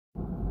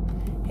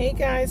Hey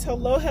guys,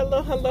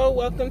 hello,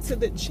 welcome to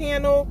the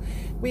channel.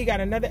 We got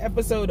another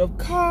episode of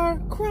Car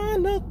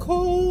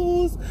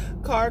Chronicles,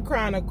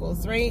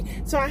 right?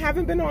 So I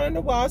haven't been on in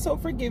a while, so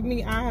forgive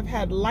me. I have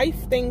had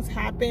life things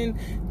happen,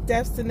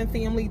 deaths in the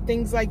family,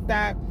 things like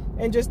that,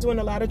 and just doing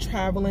a lot of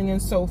traveling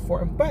and so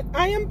forth. But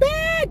I am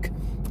back.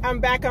 I'm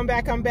back.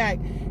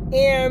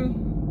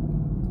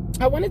 And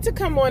I wanted to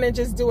come on and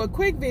just do a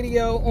quick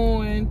video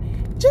on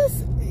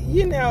just,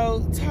 you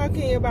know,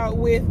 talking about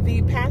with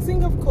the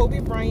passing of Kobe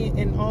Bryant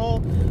and all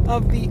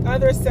of the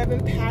other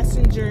 7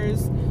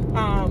 passengers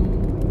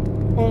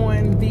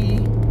on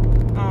the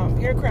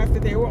aircraft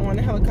that they were on,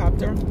 a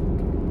helicopter.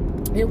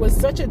 It was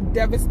such a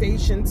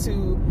devastation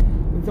to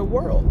the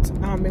world.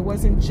 It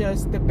wasn't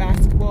just the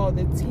basketball,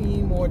 the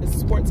team, or the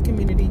sports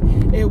community.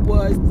 It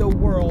was the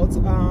world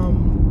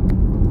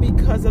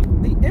because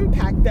of the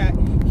impact that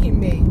he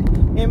made.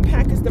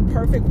 Impact is the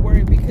perfect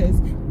word,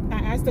 because I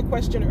asked the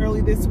question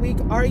early this week,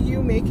 are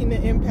you making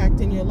an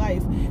impact in your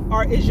life?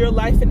 Or is your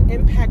life an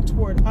impact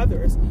toward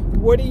others?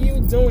 What are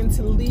you doing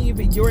to leave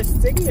your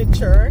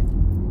signature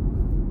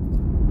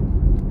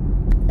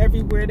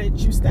everywhere that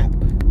you step,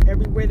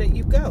 everywhere that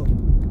you go?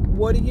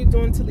 What are you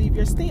doing to leave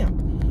your stamp?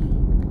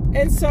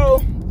 And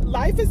so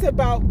life is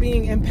about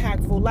being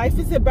impactful. Life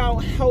is about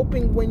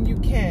helping when you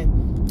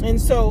can. And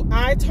so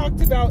I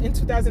talked about in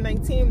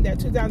 2019 that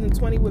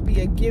 2020 would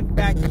be a give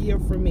back year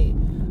for me.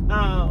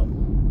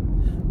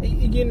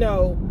 You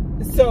know,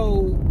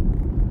 so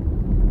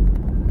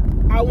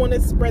I want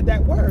to spread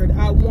that word.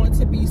 I want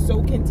to be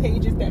so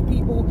contagious that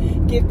people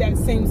get that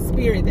same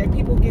spirit, that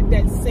people get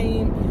that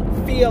same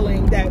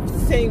feeling, that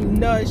same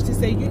nudge to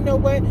say, you know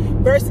what,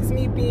 versus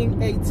me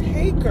being a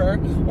taker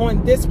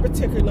on this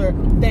particular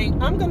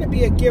thing, I'm going to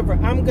be a giver.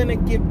 I'm going to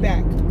give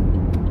back.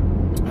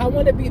 I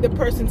want to be the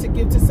person to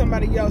give to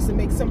somebody else and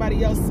make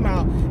somebody else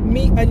smile,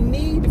 meet a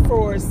need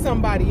for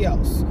somebody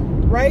else,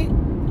 right?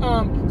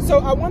 So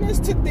I want us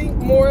to think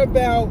more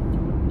about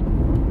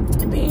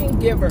being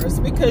givers,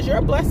 because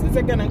your blessings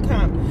are going to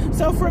come.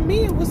 So for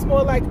me, it was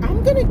more like,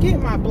 I'm going to get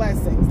my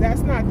blessings.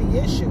 That's not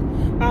the issue.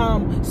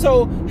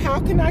 So how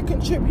can I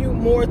contribute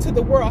more to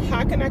the world?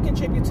 How can I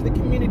contribute to the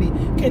community?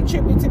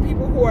 Contribute to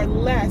people who are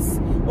less,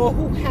 or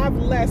who have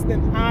less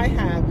than I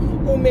have,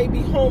 who may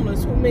be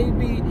homeless, who may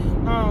be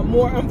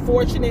more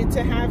unfortunate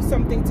to have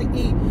something to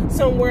eat,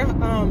 somewhere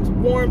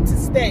warm to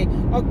stay,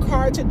 a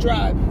car to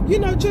drive, you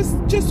know, just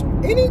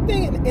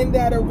anything in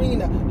that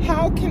arena.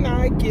 How can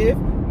I give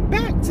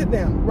back to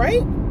them,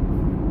 right?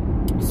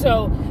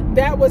 So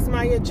that was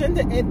my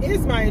agenda, and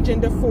is my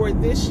agenda for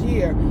this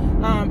year.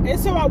 And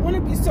so I want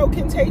to be so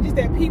contagious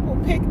that people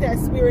pick that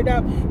spirit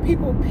up,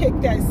 people pick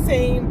that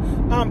same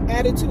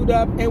attitude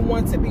up, and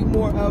want to be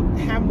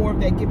have more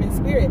of that giving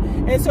spirit.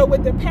 And so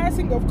with the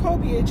passing of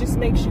Kobe, it just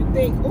makes you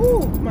think,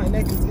 ooh, my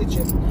neck is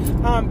itching.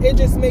 It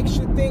just makes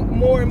you think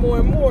more and more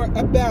and more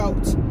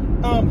about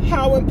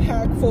how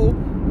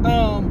impactful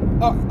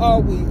are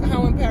we?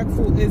 How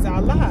impactful is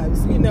our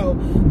lives, you know,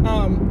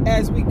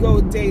 as we go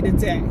day to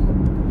day?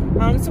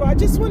 So I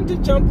just wanted to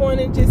jump on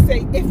and just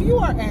say, if you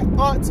are at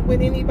odds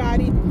with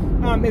anybody,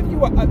 if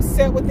you are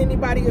upset with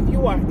anybody, if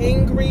you are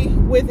angry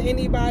with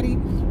anybody,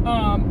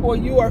 or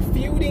you are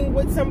feuding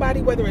with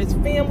somebody, whether it's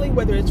family,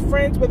 whether it's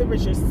friends, whether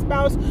it's your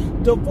spouse,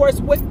 divorce,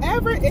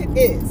 whatever it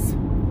is,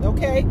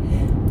 okay,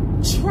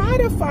 try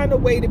to find a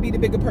way to be the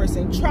bigger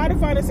person. Try to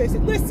find a say,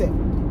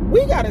 listen,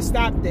 we got to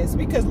stop this,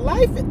 because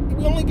life,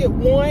 we only get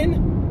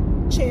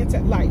one chance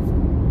at life.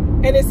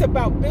 And it's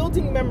about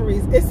building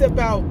memories. It's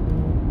about,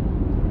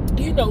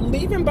 you know,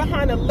 leaving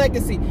behind a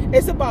legacy.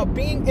 It's about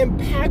being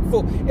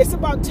impactful. It's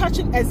about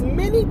touching as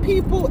many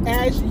people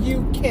as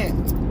you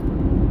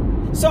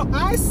can. So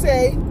I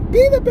say,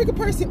 be the bigger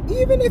person,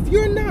 even if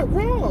you're not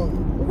wrong,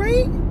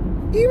 right?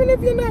 Even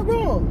if you're not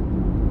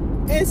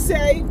wrong. And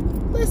say,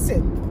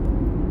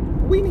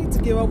 listen, we need to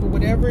get over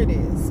whatever it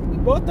is. We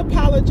both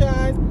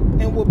apologize,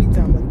 and we'll be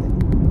done with it.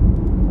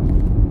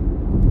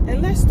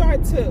 And let's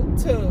start to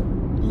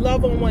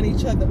love on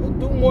each other,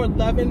 do more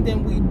loving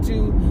than we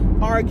do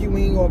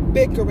arguing or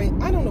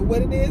bickering. I don't know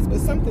what it is, but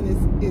something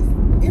is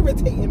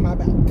irritating my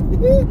back.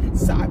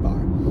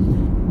 Sidebar.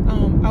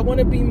 I want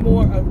to be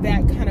more of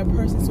that kind of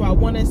person. So I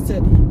want us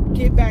to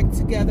get back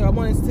together. I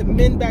want us to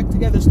mend back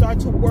together, start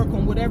to work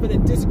on whatever the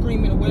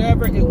disagreement or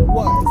whatever it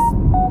was.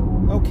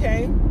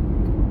 Okay?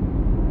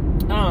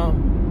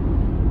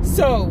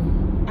 So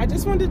I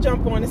just wanted to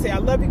jump on and say I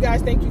love you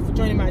guys. Thank you for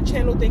joining my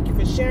channel. Thank you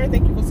for sharing.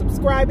 Thank you for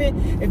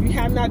subscribing. If you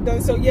have not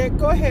done so yet,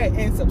 go ahead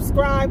and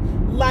subscribe,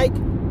 like,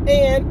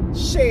 and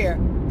share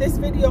this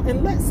video,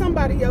 and let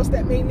somebody else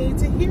that may need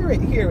to hear it,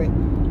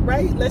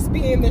 right? Let's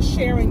be in the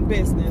sharing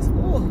business.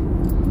 Ooh.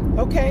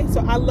 Okay,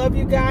 so I love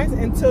you guys.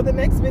 Until the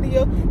next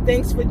video,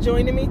 thanks for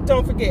joining me.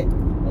 Don't forget,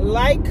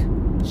 like,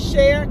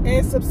 share,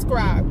 and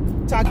subscribe.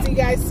 Talk to you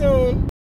guys soon.